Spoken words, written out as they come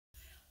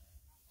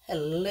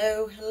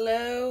Hello,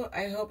 hello.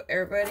 I hope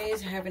everybody's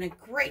having a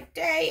great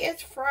day.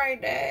 It's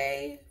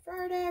Friday.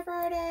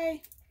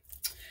 Friday.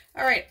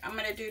 All right, I'm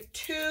going to do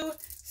 2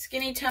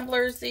 skinny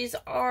tumblers. These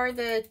are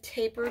the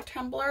taper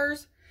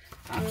tumblers.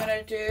 I'm going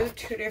to do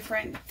 2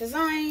 different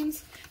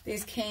designs.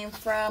 These came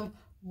from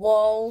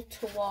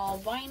wall-to-wall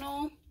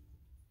vinyl.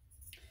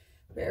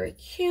 Very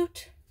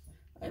cute.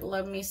 I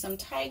love me some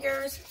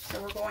tigers,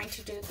 so we're going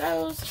to do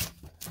those.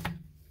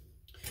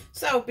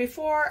 So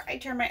before I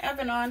turn my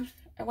oven on,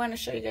 I want to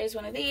show you guys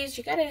one of these.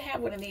 You got to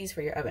have one of these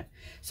for your oven.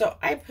 So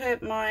I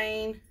put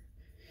mine,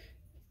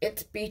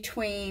 it's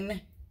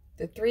between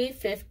the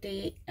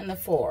 350 and the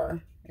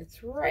 4.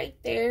 It's right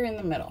there in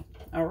the middle.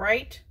 All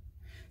right.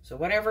 So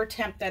whatever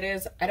temp that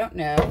is, I don't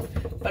know,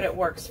 but it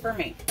works for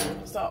me.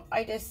 So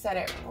I just set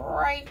it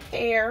right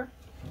there.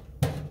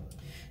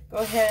 Go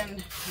ahead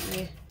and let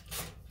me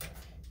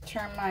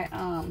turn my,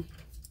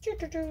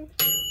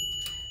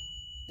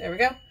 there we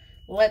go.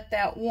 Let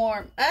that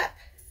warm up.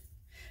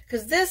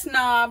 Because this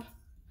knob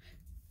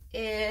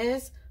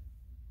is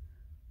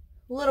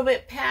a little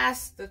bit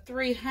past the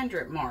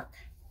 300 mark.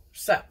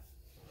 So,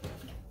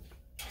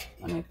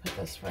 let me put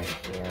this right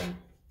here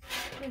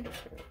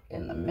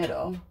in the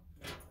middle.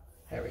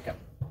 There we go.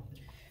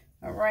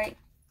 All right.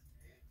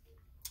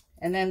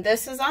 And then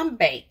this is on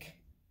bake.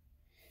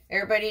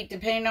 Everybody,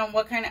 depending on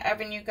what kind of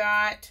oven you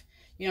got,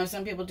 you know,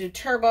 some people do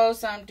turbo,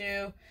 some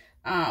do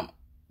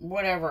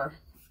whatever.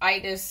 I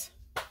just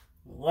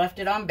left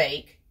it on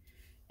bake.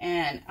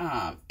 And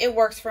it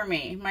works for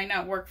me. It might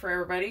not work for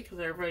everybody because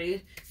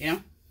everybody, you know,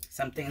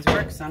 some things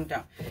work, some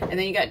don't. And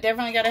then you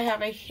definitely got to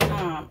have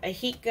a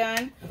heat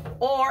gun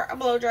or a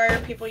blow dryer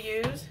people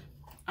use.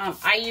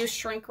 I use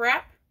shrink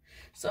wrap.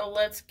 So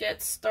let's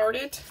get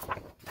started.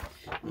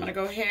 I'm going to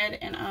go ahead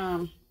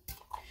and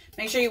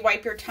make sure you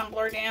wipe your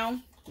tumbler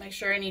down. Make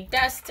sure any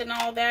dust and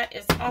all that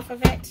is off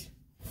of it.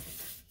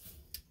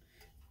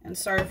 And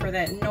sorry for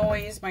that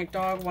noise. My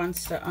dog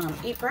wants to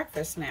eat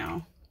breakfast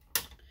now.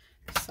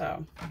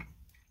 So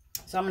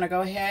I'm going to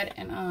go ahead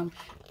and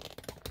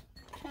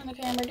turn the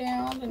camera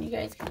down and you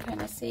guys can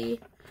kind of see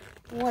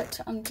what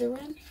I'm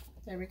doing.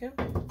 There we go.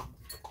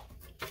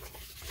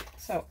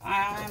 So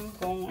I'm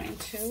going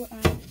to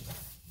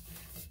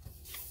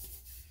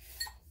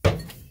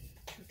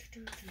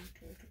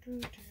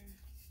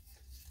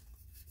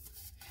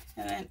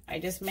and then I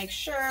just make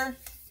sure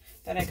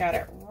that I got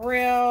it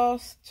real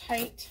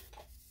tight.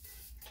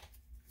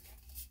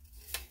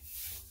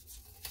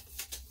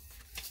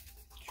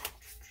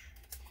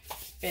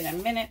 In a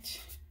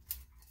minute,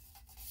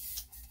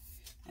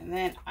 and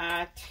then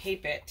I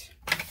tape it.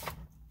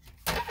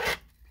 I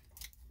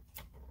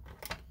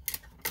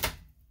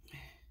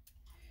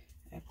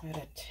put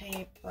a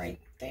tape right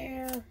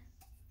there.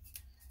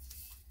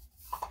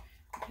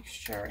 Make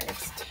sure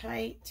it's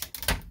tight.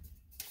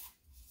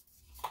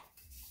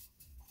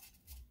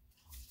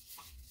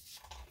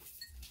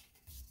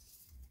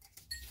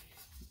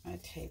 My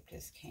tape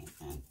just came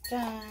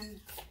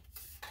undone.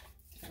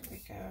 There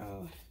we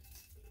go.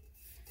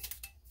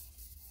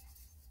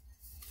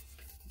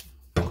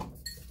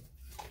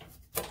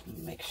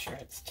 Make sure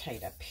it's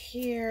tight up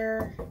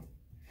here.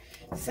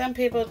 Some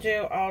people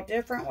do all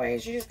different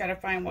ways. You just got to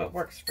find what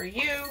works for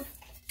you.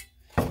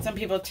 Some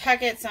people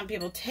tuck it, some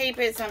people tape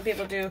it, some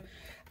people do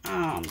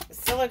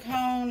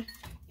silicone.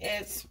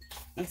 It's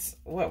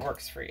what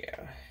works for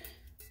you.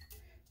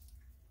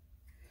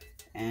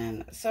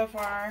 And so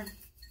far,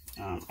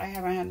 I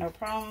haven't had no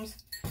problems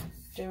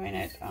doing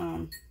it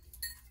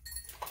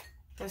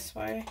this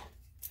way.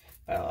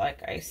 But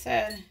like I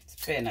said,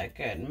 it's been a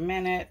good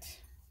minute.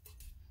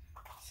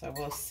 So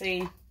we'll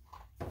see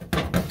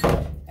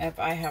if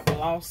I have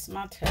lost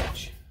my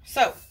touch.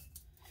 So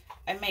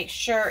I make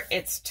sure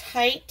it's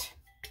tight.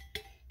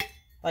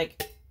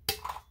 Like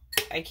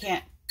I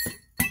can't,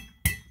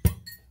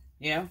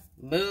 you know,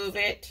 move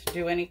it,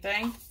 do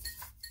anything.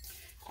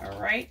 All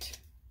right.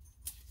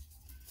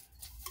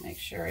 Make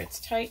sure it's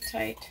tight.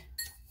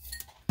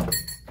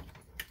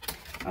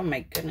 Oh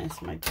my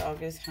goodness, my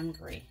dog is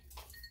hungry.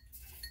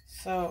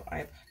 So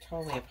I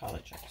totally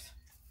apologize.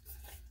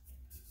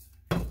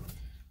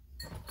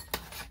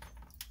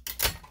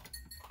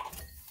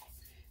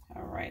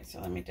 Alright, so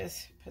let me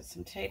just put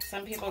some tape.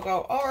 Some people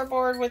go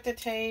overboard with the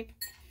tape.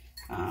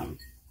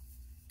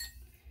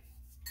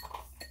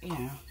 You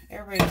know,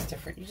 everybody's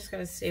different. You just got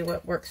to see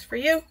what works for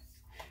you.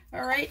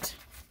 Alright,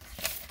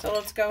 so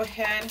let's go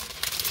ahead.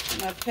 I'm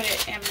going to put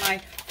it in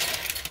my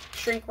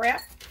shrink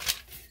wrap.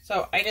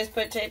 So I just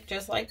put tape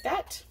just like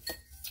that.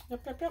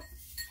 Yep.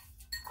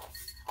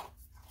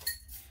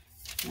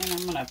 And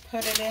I'm going to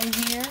put it in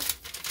here.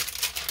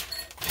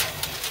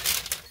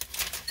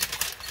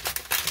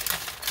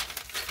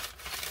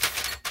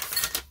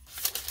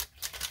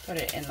 Put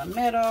it in the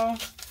middle.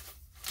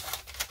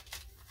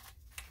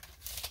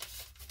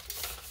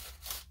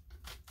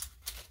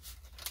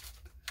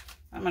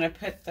 I'm going to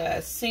put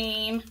the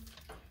seam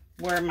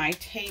where my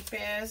tape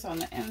is on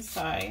the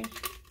inside.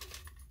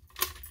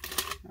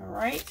 All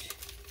right.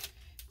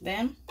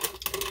 Then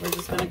we're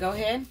just going to go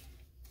ahead,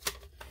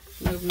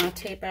 move my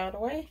tape out of the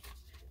way.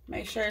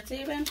 Make sure it's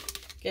even.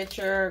 Get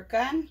your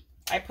gun.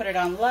 I put it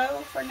on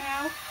low for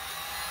now.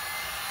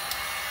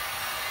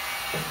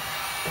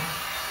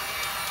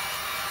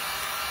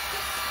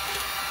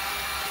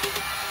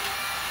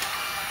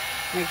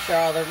 Make sure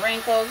all the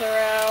wrinkles are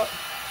out.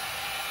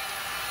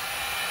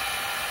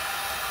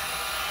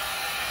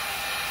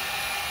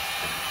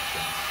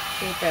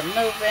 Keep it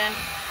moving.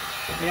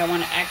 We don't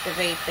want to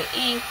activate the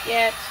ink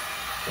yet.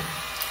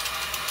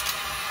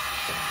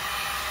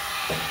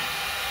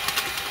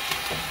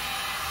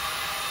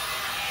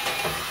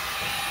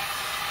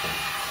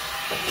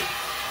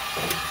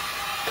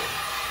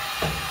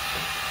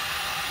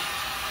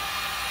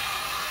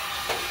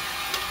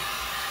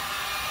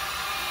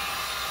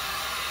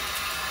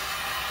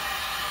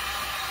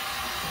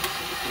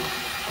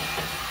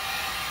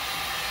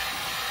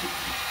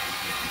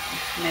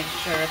 Make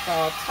sure it's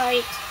all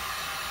tight.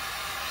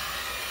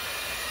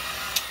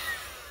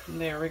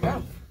 There we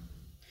go.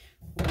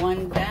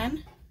 One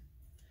done.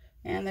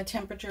 And the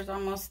temperature's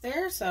almost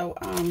there, so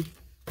I'll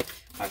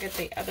get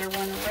the other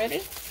one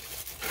ready.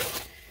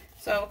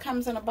 So it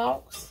comes in a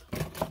box.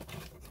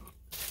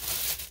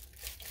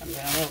 Comes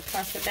in a little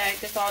plastic bag.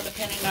 This all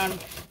depending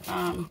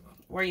on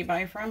where you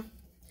buy from.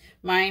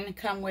 Mine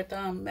come with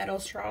metal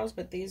straws,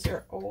 but these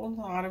are old.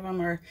 A lot of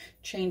them are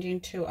changing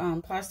to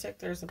plastic.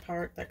 There's a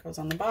part that goes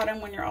on the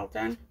bottom when you're all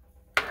done.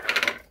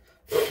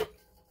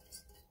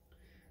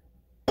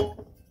 So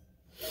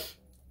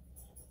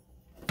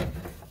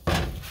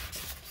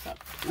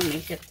let me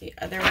get the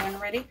other one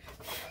ready.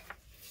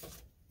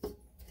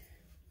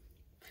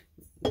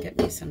 Get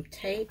me some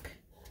tape.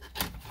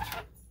 I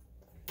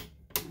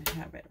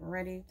have it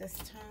ready this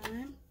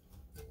time.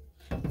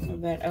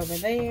 Move that over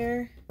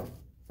there.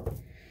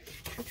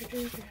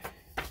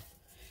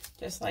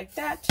 Just like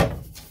that.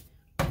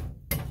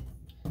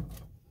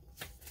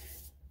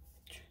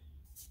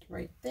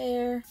 Right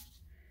there.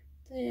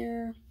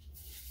 There.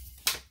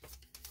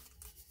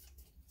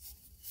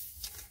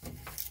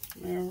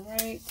 All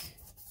right.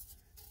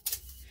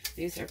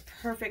 These are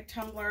perfect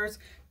tumblers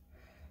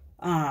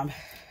for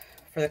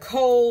the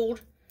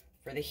cold,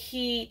 for the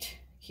heat.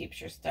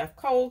 Keeps your stuff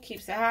cold,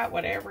 keeps it hot,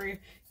 whatever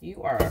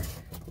you are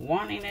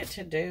wanting it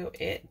to do,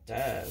 it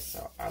does.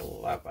 So I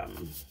love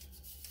them.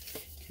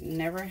 Can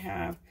never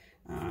have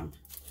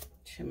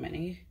too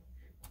many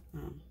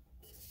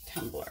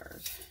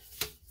tumblers.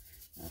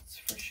 That's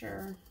for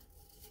sure.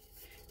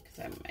 Because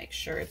I make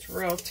sure it's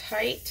real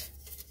tight.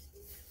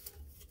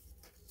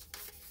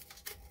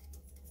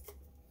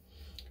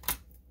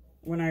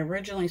 When I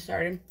originally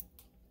started,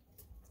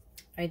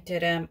 I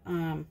did it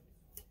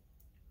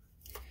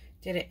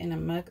in a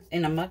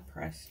mug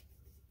press,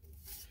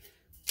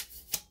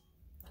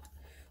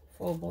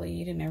 full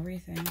bleed and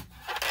everything.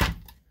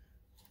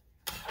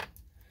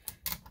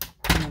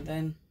 And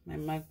then my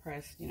mug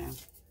press, you know,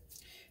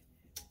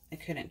 I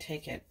couldn't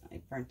take it.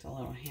 I burnt the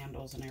little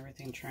handles and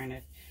everything trying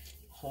to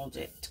hold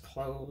it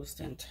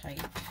closed and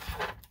tight.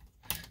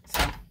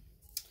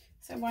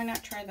 So why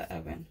not try the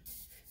oven?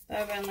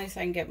 The oven, at least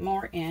I can get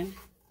more in.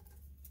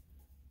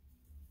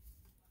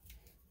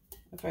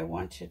 If I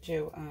want to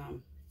do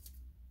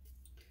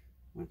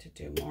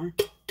more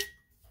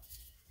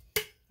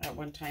at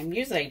one time.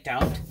 Usually I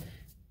don't,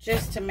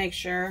 just to make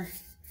sure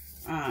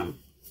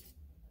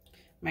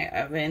my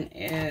oven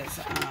is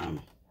I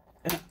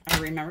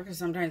remember, because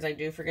sometimes I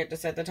do forget to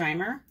set the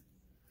timer.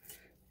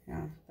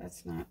 Yeah,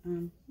 that's not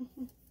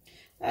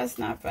that's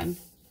not fun.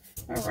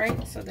 All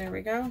right, so there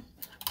we go.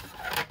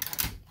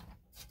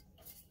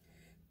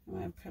 I'm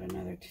gonna put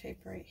another tape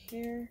right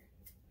here,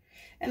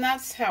 and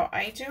that's how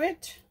I do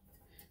it.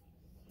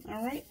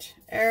 All right,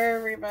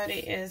 everybody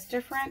is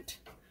different,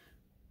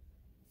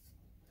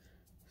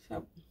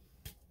 so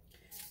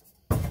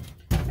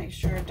make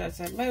sure it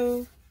doesn't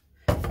move,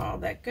 all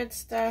that good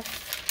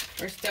stuff.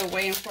 We're still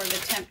waiting for the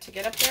temp to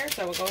get up there,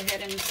 so we'll go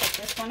ahead and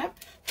set this one up.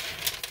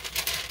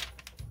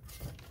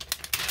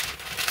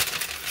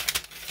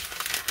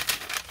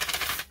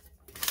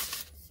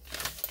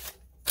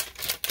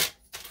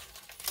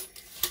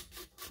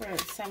 Put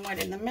it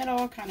somewhat in the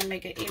middle, kind of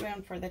make it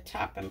even for the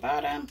top and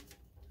bottom.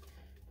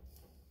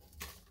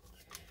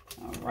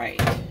 All right.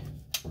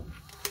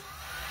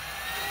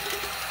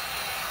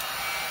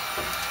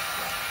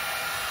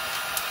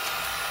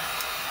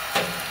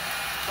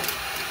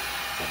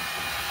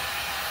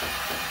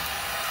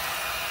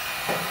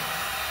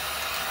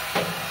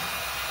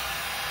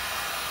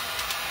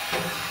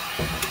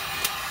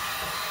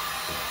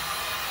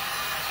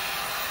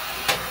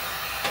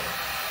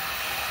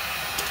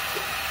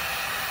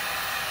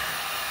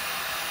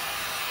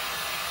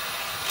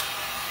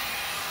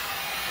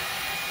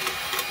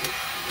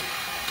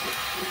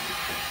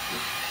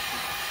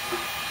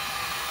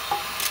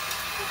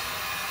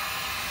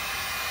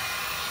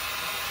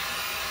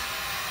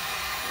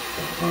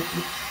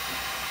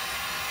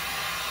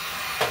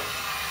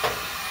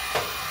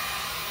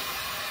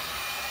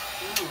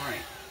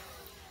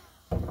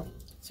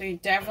 So you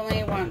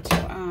definitely want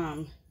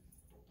to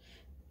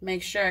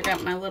make sure I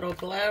got my little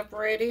glove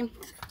ready.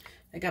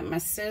 I got my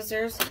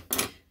scissors,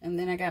 and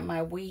then I got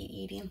my weed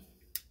eating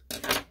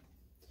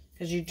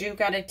because you do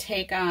got to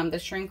take the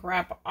shrink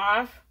wrap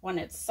off when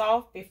it's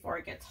soft before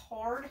it gets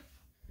hard.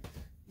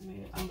 Let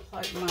me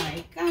unplug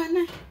my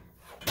gun,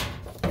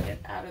 get it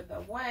out of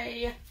the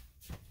way.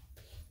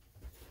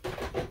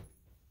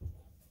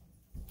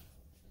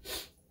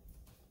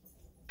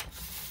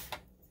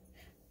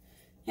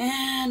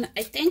 And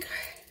I think,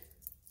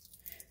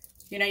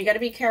 you know, you got to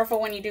be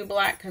careful when you do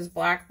black, because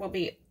black will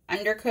be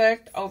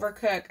undercooked,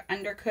 overcooked.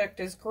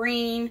 Undercooked is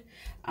green.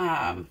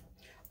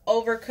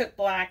 Overcooked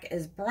black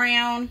is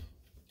brown.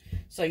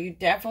 So you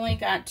definitely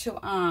got to,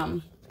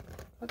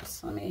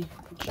 oops, let me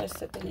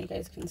adjust it then you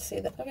guys can see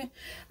that. Okay.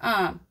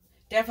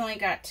 Definitely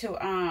got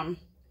to,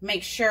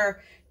 make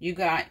sure you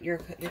got your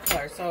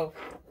color. So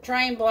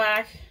trying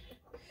black,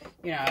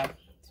 you know,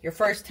 your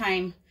first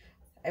time,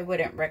 I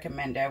wouldn't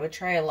recommend it. I would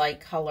try a light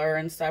color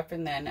and stuff,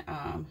 and then,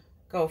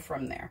 go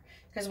from there.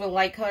 Because with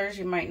light colors,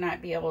 you might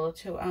not be able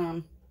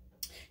to,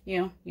 you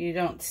know, you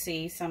don't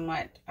see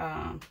somewhat,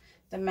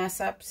 the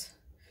mess ups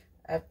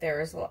if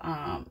there's,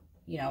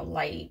 you know,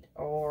 light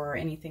or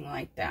anything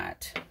like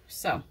that.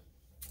 So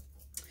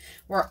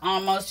we're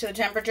almost to the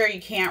temperature.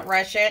 You can't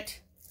rush it.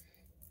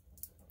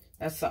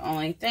 That's the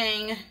only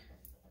thing.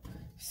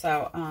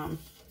 So,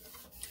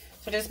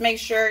 so just make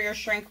sure your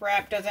shrink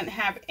wrap doesn't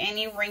have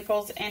any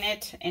wrinkles in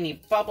it,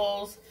 any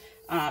bubbles,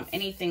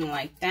 anything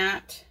like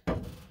that.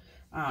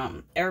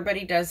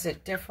 Everybody does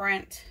it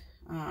different.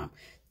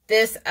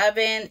 This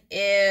oven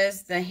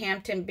is the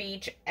Hampton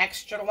Beach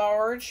extra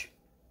large.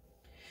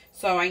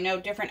 So I know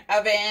different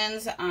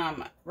ovens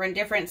run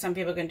different. Some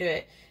people can do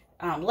it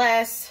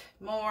less,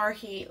 more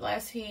heat,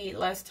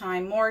 less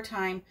time, more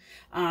time.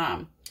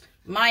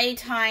 My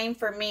time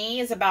for me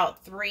is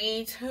about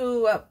 3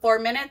 to 4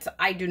 minutes.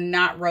 I do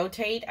not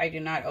rotate. I do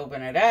not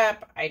open it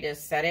up. I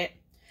just set it.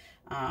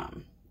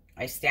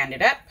 I stand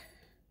it up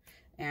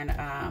and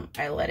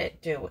I let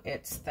it do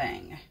its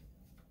thing.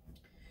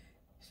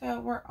 So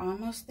we're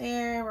almost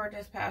there. We're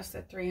just past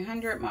the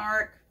 300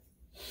 mark.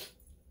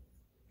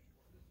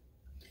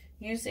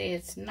 Usually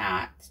it's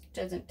not,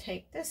 doesn't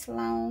take this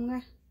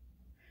long,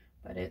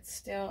 but it's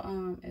still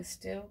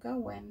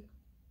going.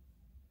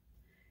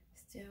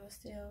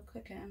 Still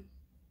cooking.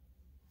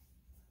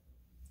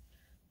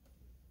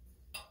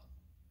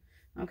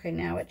 Okay,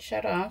 now it's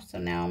shut off, so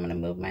now I'm going to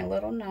move my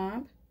little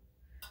knob.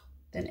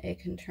 Then it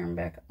can turn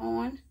back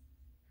on.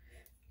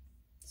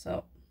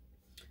 So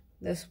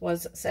this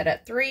was set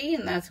at 3,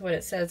 and that's what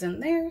it says in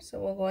there. So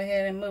we'll go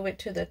ahead and move it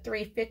to the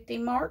 350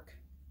 mark.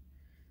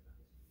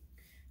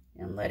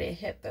 And let it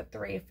hit the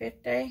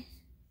 350.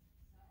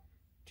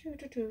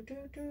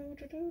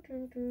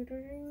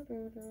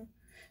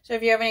 So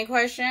if you have any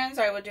questions,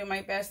 I will do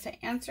my best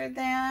to answer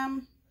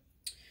them.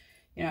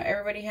 You know,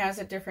 everybody has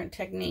a different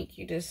technique.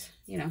 You just,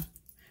 you know,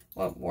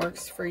 what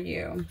works for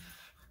you.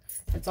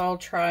 It's all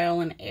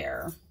trial and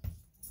error.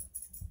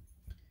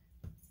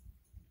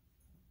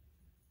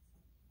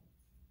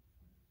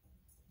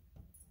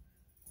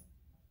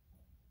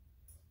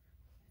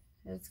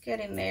 It's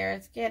getting there.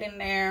 It's getting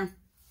there.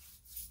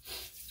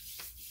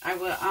 I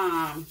will,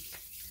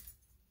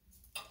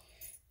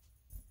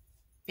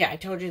 yeah, I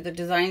told you the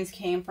designs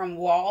came from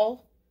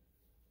Wall,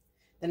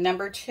 the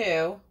number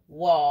 2,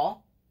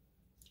 Wall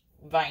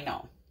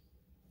vinyl.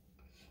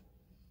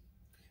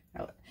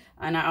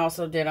 And I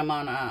also did them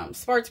on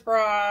sports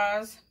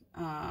bras,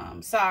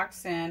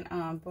 socks,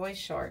 and boy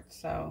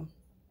shorts. So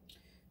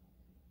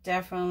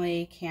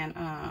definitely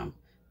can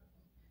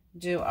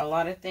do a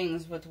lot of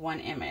things with one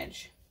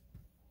image.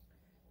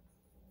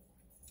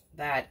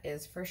 That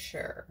is for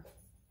sure.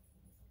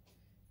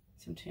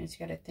 Sometimes you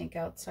got to think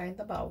outside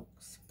the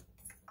box.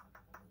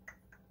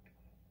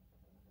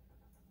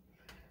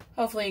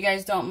 Hopefully you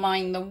guys don't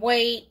mind the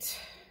wait.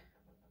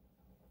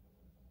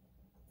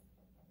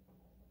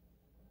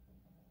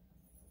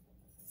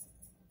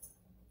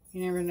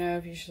 You never know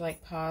if you should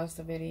like pause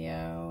the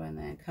video and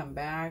then come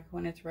back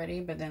when it's ready.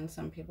 But then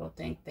some people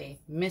think they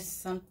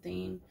missed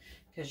something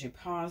because you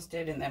paused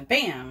it and then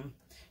bam,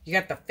 you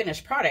got the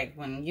finished product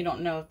when you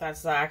don't know if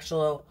that's the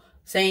actual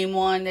same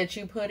one that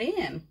you put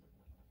in.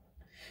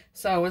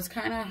 So it's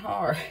kind of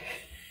hard.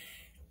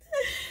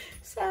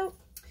 So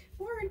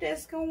we're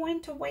just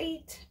going to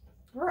wait.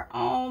 We're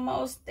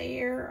almost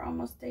there,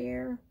 almost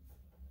there.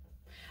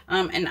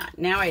 And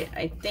now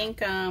I think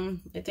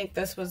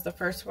this was the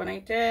first one I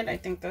did. I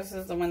think this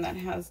is the one that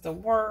has the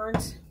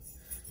words.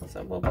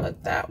 So we'll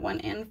put that one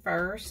in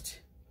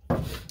first.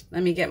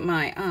 Let me get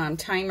my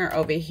timer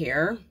over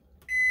here.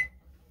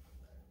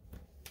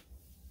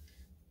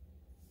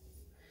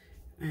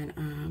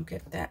 And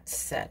get that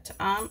set.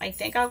 I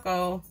think I'll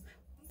go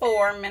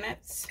 4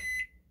 minutes.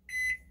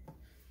 I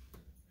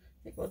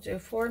think we'll do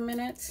 4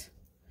 minutes.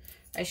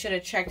 I should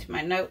have checked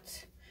my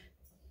notes.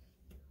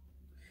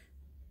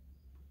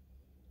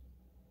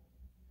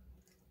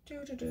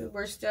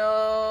 We're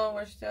still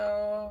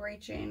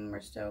reaching.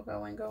 We're still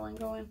going.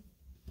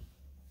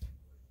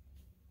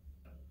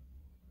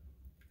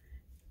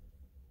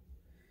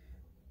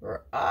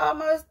 We're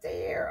almost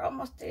there,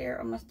 almost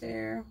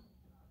there.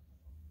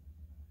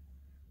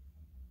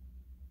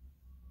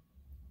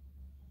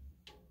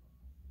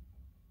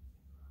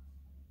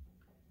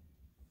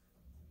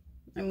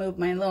 I moved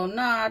my little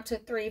knob to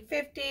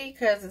 350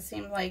 because it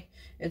seems like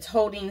it's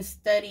holding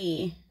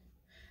steady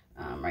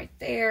right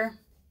there.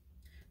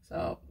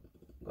 So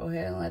go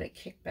ahead and let it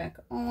kick back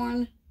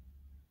on.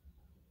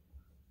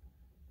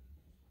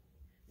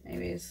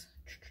 Maybe it's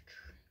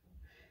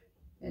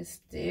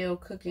still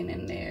cooking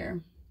in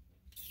there.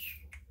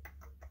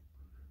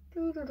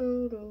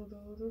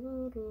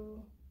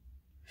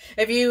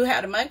 If you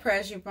had a mug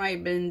press, you might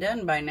have been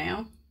done by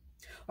now.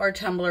 Or a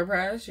tumbler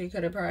press, you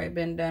could have probably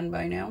been done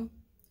by now.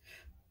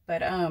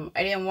 But I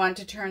didn't want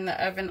to turn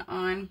the oven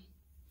on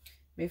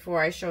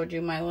before I showed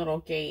you my little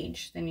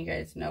gauge. Then you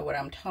guys know what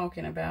I'm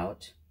talking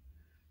about.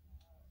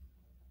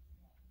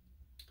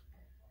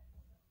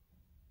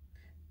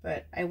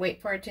 But I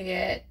wait for it to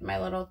get, my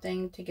little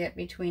thing to get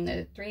between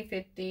the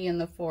 350 and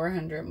the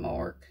 400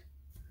 mark.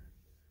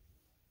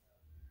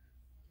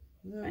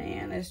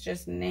 Man, it's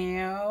just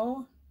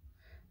now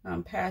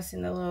I'm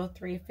passing the little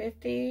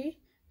 350.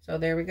 So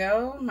there we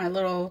go. My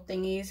little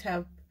thingies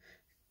have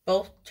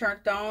both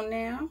turned on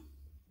now.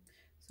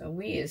 So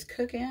we is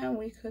cooking,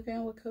 we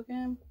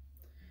cooking.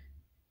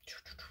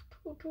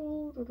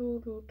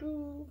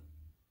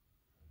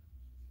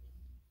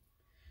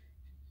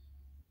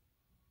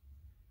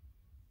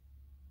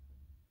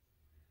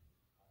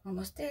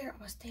 Almost there,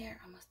 almost there,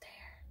 almost there.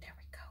 There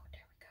we go,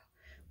 there we go.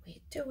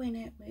 We doing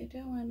it, we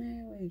doing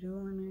it, we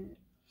doing it.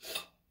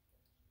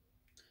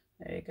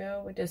 There you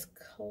go. We just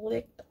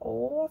clicked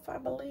off, I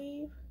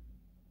believe.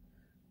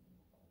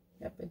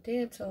 Yep, it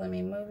did. So let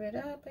me move it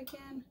up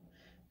again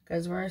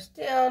because we're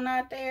still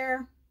not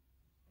there.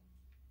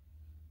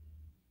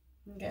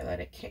 Okay,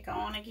 let it kick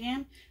on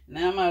again. And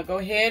then I'm going to go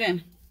ahead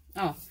and,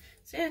 oh,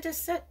 see, I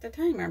just set the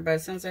timer, but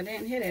since I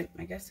didn't hit it,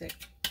 I guess it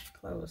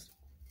closed.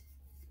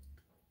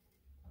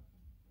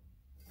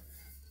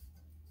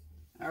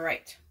 All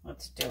right,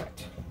 let's do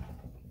it.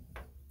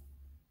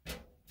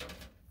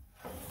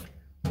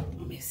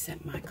 Let me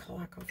set my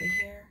clock over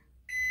here.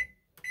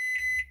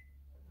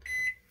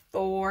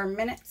 4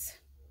 minutes.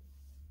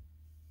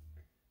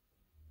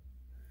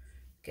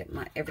 Get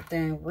my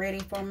everything ready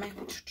for me.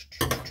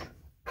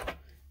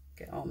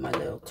 Get all my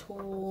little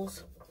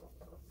tools.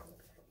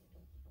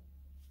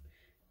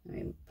 Let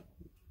me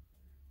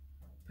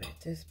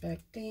put this back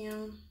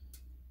down.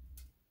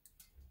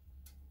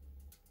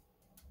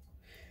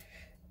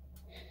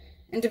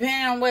 And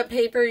depending on what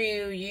paper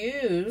you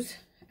use,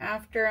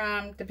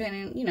 after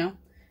depending, you know,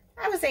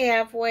 I would say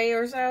halfway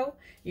or so,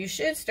 you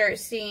should start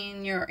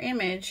seeing your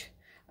image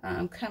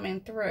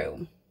coming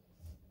through.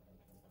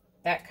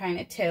 That kind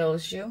of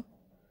tells you.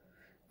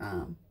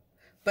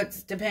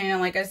 But depending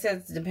on, like I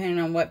said, depending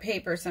on what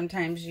paper,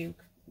 sometimes you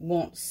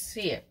won't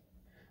see it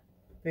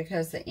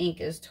because the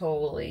ink is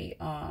totally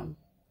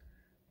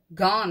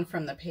gone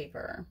from the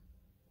paper.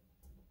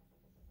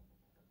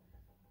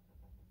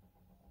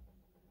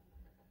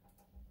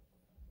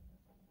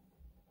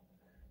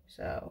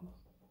 So,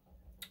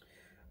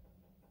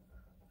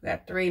 we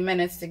got 3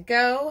 minutes to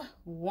go.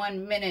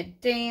 1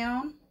 minute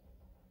down.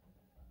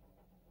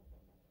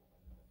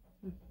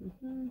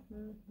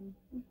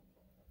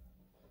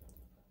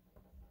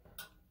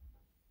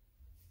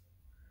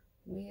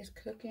 We is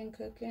cooking.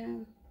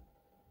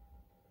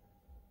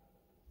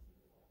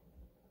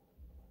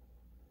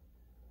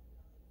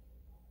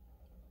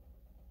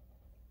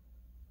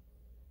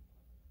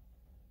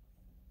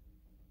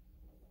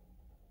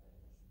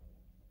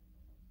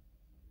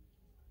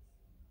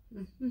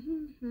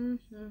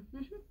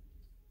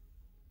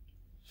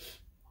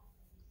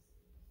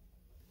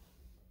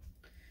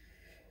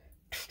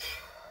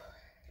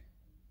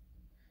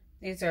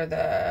 These are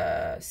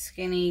the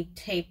Skinny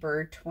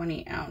Taper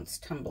 20-ounce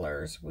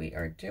tumblers we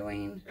are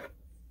doing.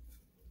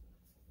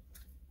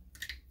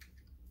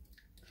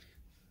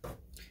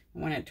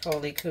 When it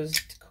totally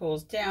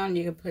cools down,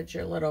 you can put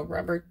your little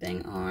rubber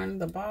thing on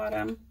the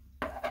bottom.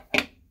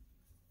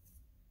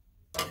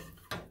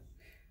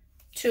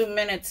 2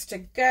 minutes to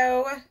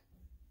go.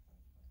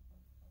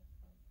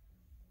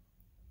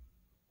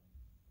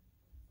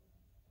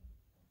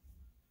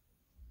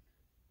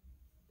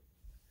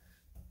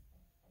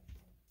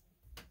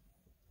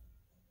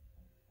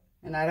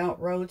 And I don't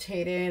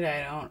rotate it,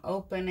 I don't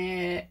open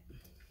it.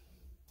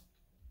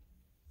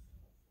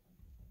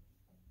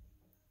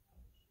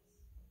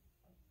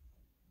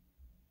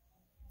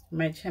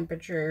 My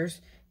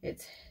temperatures,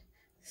 it's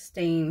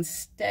staying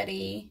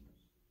steady.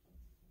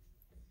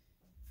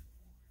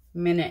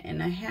 1.5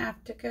 minutes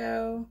to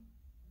go.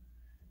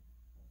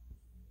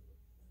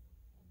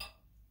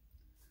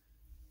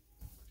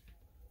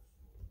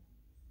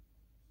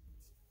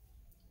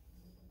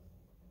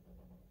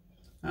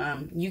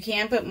 You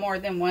can put more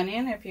than one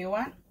in if you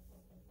want.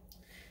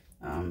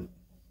 A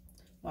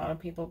lot of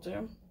people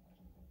do.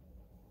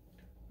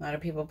 A lot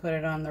of people put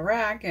it on the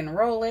rack and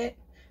roll it.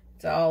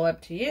 It's all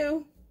up to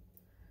you.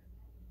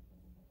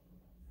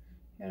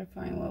 You gotta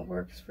find what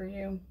works for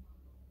you.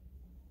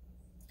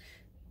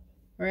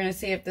 We're gonna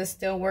see if this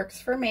still works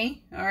for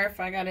me or if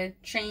I gotta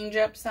change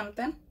up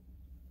something.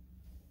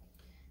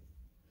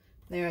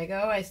 There I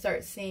go. I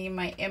start seeing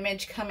my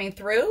image coming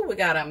through. We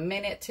got 1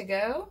 minute to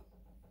go.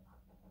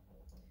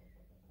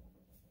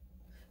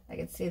 I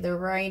can see the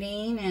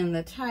writing and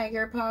the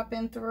tiger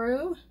popping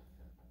through.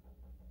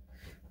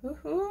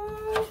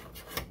 Woohoo!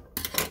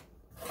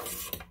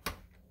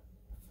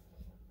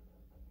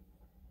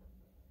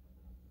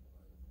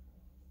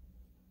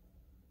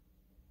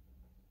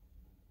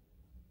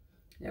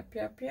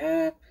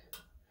 Yep.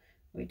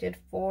 We did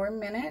 4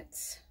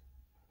 minutes.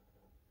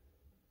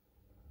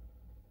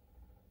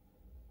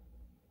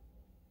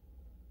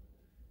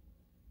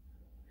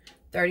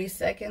 $30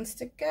 seconds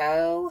to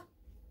go.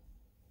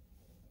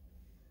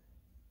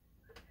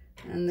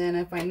 And then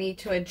if I need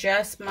to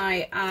adjust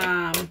my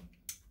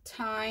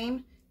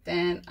time,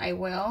 then I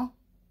will.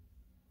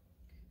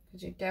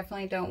 Because you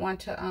definitely don't want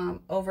to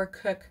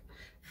overcook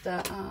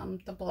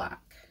the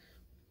black.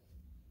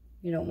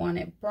 You don't want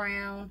it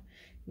brown.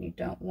 You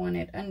don't want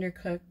it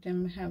undercooked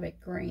and have it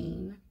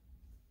green.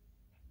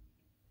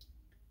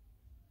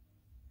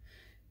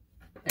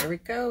 There we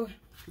go.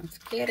 Let's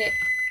get it.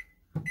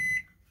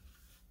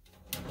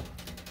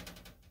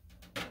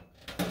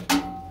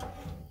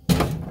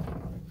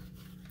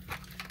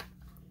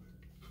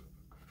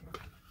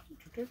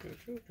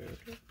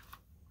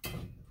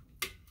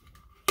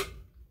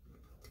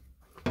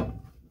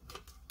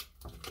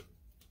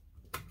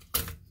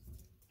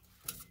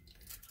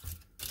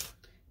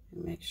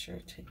 Make sure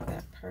to take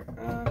that part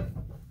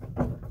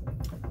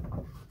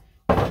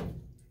off.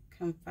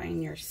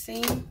 Confine your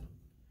seam.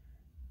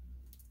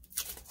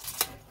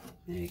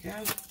 There you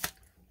go.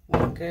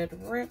 One good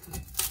rip.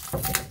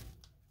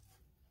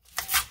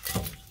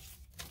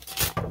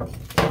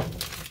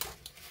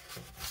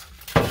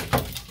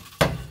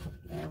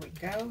 There we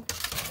go.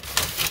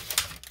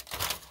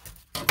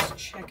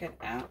 Let's check it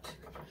out.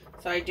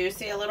 So I do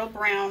see a little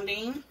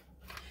browning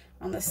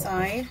on the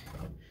side,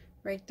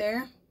 right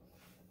there.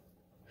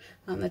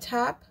 On the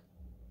top,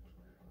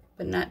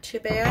 but not too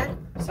bad.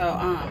 So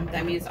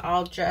that means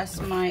I'll adjust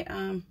my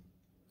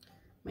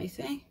my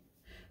thing.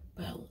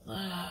 But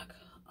look,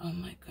 oh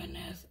my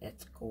goodness,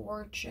 it's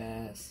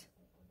gorgeous.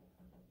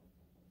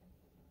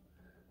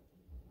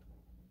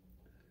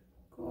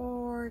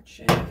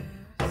 Gorgeous.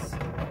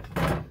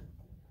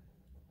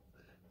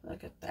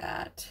 Look at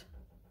that.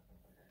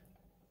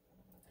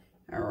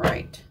 All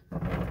right.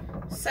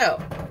 So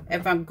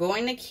if I'm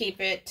going to keep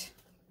it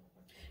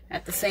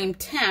at the same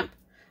temp,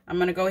 I'm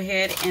going to go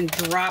ahead and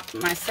drop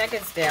my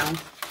seconds down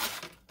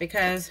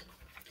because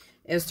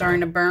it's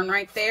starting to burn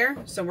right there.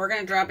 So we're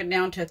going to drop it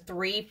down to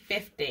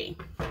 350.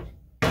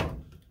 I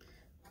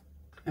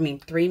mean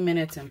 3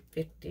 minutes and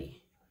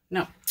 50.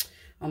 No.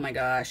 Oh my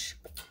gosh.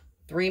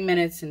 3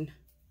 minutes and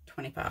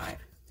 25.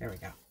 There we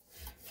go.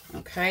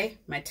 Okay.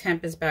 My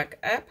temp is back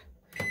up.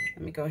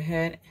 Let me go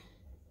ahead.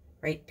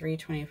 Right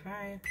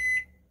 325.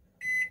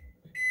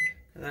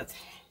 That's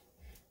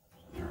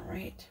all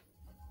right.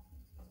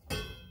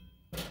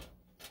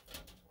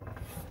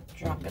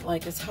 Drop it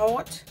like it's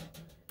hot.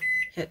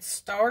 Hit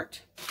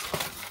start.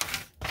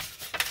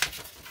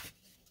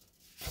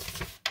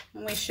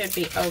 And we should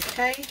be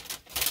okay.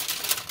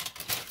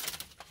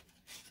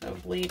 So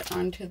bleed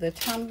onto the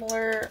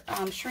tumbler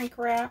shrink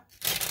wrap.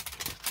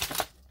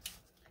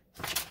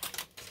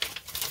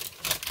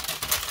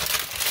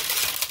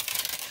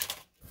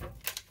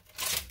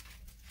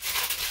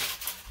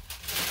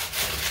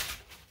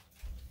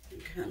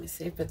 Okay, let me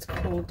see if it's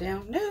cooled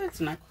down. No, it's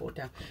not cooled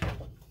down.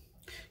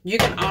 You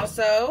can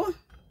also,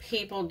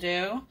 people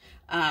do,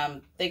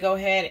 they go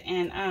ahead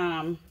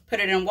and put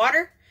it in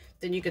water.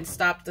 Then you can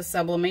stop the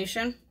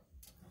sublimation.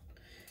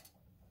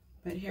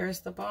 But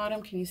here's the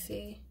bottom. Can you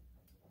see?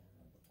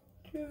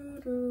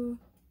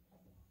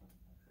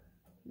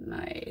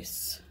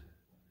 Nice.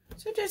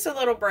 So just a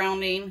little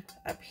browning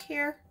up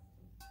here.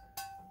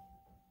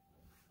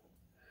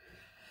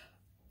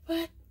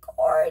 But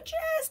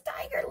gorgeous,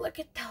 tiger. Look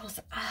at those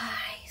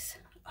eyes.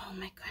 Oh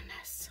my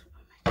goodness.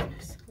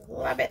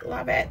 Love it,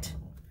 love it.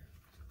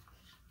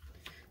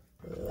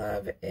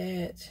 Love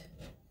it.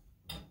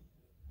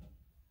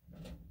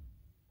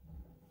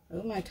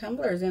 Oh, my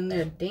tumbler's in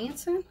there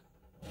dancing.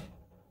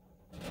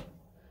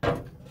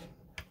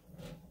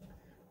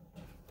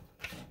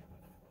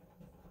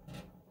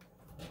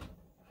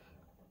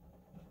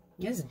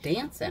 It's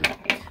dancing.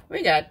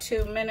 We got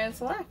 2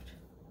 minutes left.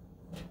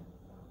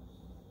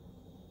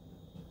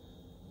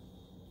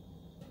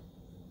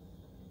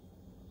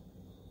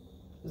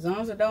 As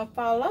long as it don't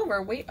fall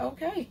over, we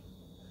okay.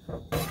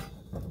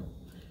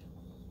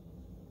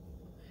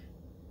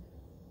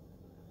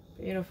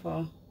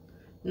 Beautiful.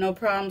 No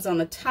problems on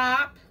the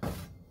top.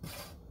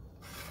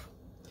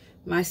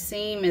 My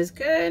seam is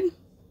good.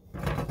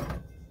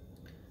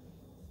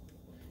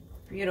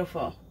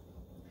 Beautiful.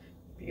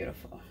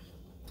 Beautiful.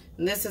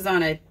 And this is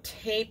on a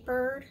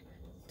tapered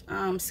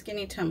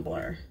skinny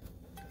tumbler.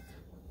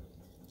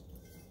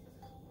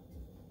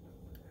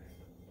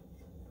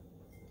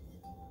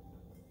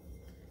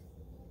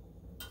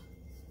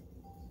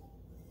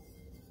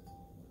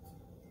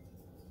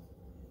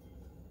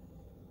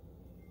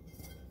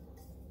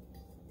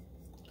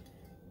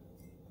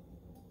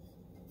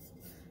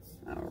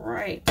 All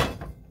right.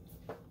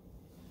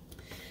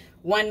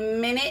 1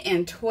 minute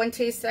and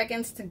 20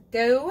 seconds to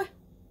go.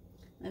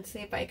 Let's see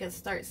if I can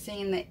start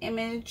seeing the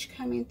image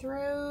coming through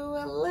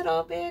a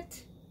little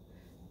bit.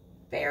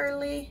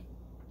 Barely.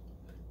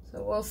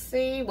 So we'll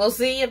see. We'll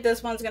see if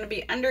this one's going to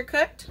be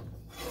undercooked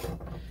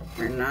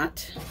or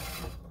not.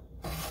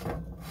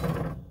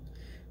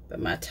 But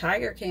my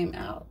tiger came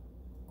out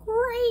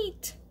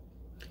great.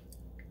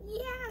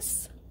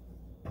 Yes.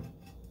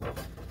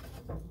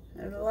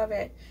 I love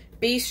it.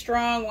 Be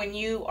strong when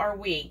you are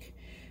weak.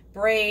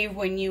 Brave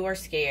when you are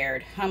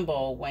scared.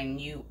 Humble when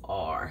you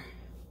are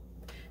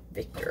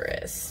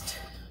victorious.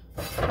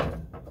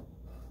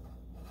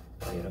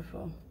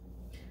 Beautiful.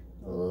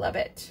 Love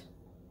it.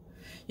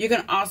 You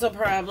can also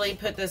probably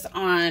put this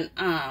on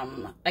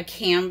a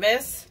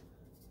canvas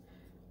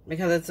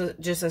because it's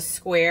just a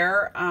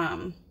square.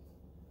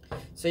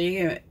 So you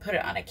can put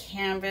it on a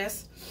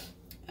canvas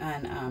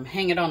and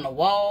hang it on the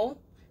wall.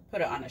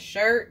 Put it on a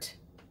shirt.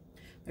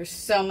 There's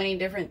so many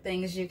different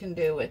things you can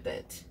do with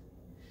it.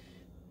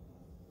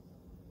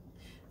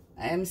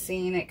 I'm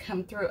seeing it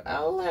come through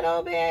a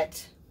little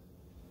bit.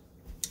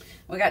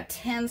 We got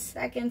 10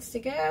 seconds to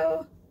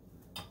go.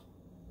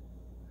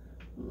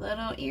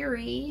 Little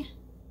eerie.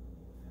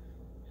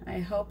 I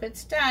hope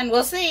it's done.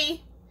 We'll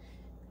see.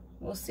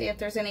 We'll see if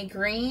there's any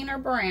green or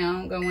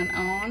brown going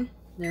on.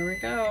 There we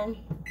go.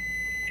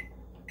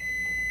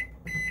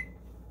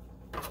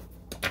 So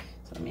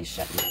let me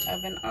shut my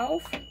oven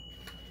off.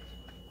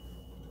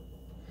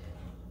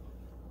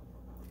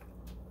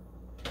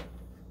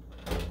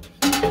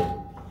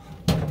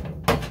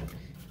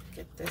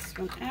 Get this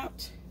one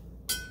out.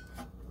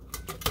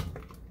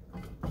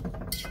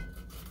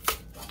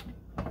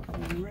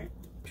 Alright.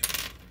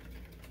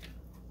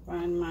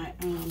 Find my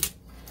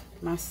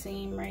my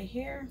seam right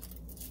here.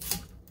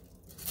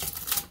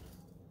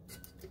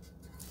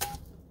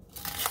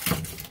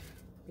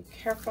 Be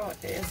careful,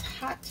 it is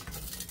hot.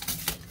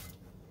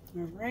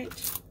 All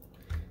right.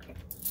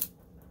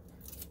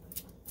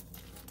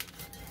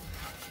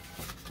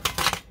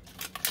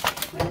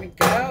 There we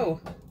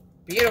go.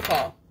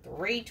 Beautiful.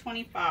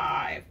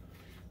 3:25.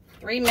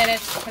 3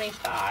 minutes,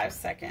 25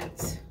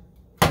 seconds.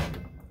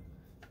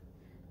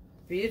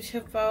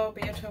 Beautiful,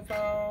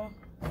 beautiful.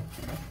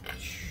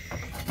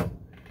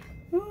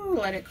 Ooh,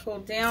 let it cool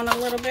down a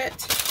little bit.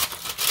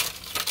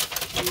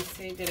 Let me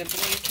see, did it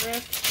bleed through?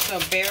 So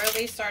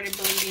barely started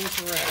bleeding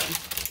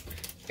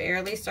through.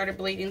 Barely started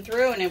bleeding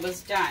through and it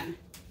was done.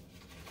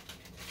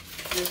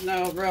 There's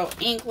no real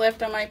ink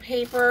left on my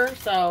paper,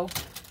 so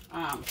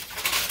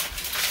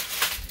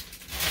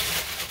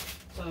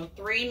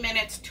 3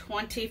 minutes,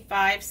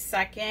 25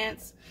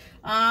 seconds.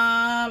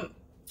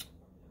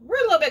 We're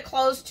a little bit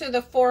close to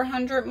the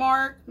 400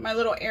 mark. My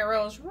little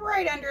arrow is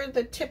right under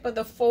the tip of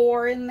the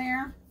 4 in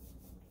there.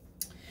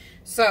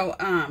 So,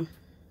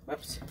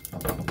 whoops.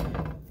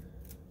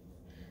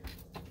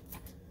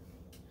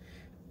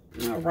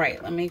 All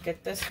right, let me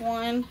get this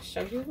one.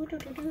 Show you.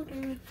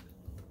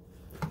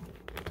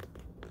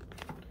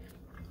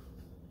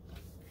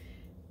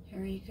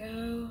 Here we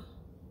go.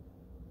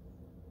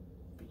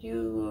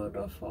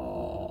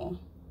 Beautiful.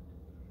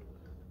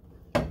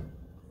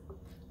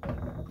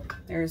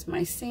 There's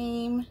my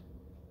seam.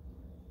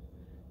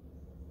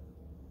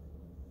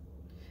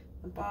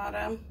 The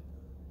bottom.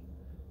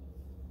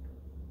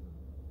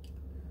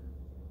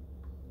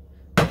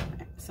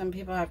 Some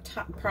people have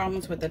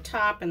problems with the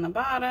top and the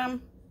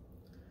bottom.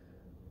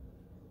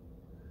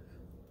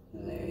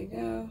 There you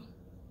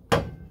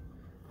go.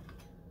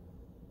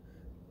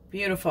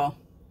 Beautiful.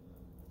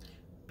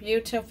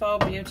 Beautiful,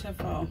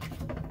 beautiful.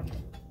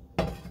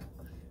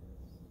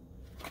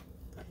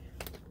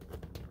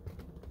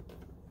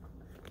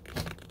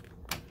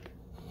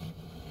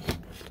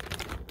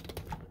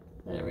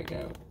 There we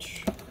go.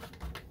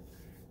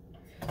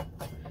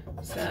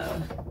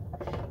 So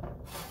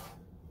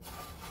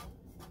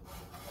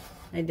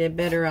I did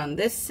better on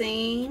this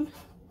seam.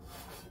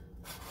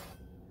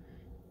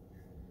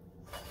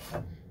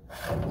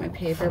 My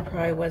paper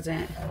probably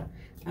wasn't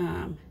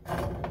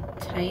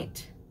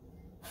tight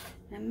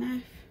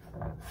enough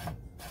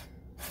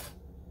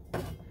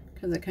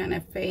because it kind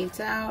of fades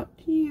out,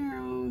 you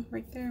know,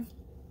 right there.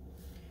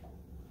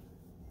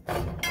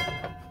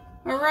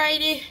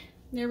 Alrighty,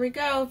 there we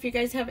go. If you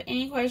guys have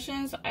any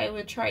questions, I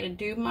would try to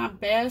do my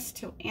best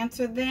to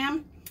answer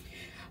them.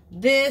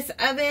 This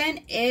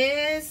oven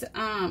is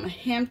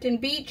Hampton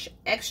Beach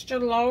extra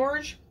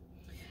large.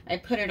 I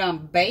put it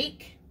on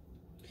bake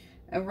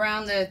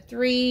around the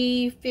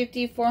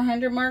 350,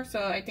 400 mark. So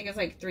I think it's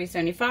like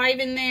 375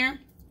 in there.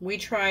 We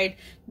tried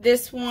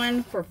this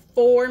one for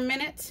 4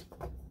 minutes.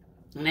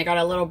 And I got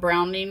a little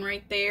browning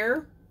right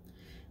there.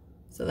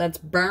 So that's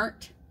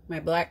burnt. My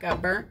black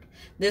got burnt.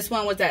 This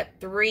one was at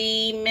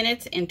 3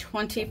 minutes and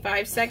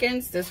 25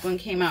 seconds. This one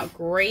came out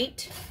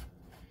great.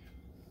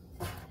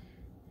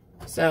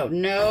 So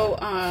no,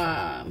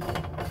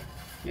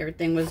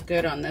 everything was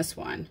good on this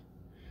one.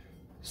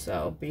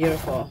 So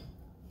beautiful.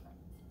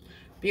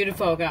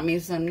 Beautiful. Got me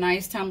some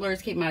nice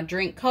tumblers. Keep my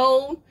drink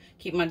cold.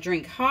 Keep my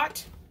drink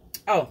hot.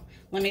 Oh,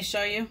 let me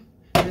show you.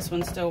 This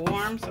one's still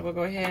warm. So we'll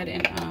go ahead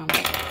and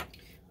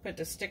put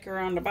the sticker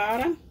on the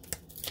bottom.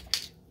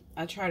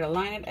 I try to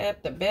line it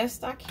up the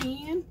best I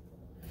can.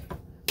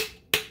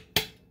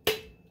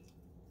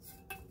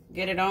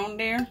 Get it on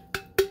there.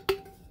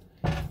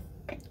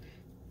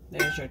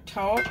 There's your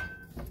top.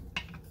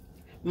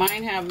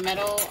 Mine have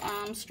metal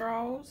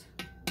straws.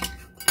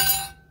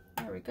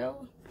 There we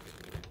go.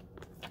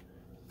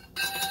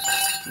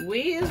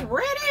 We is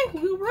ready.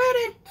 We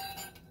ready.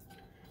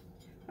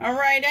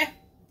 Alrighty.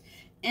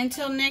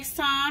 Until next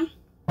time,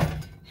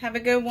 have a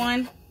good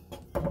one.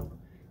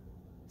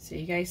 See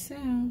you guys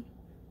soon.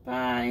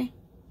 Bye.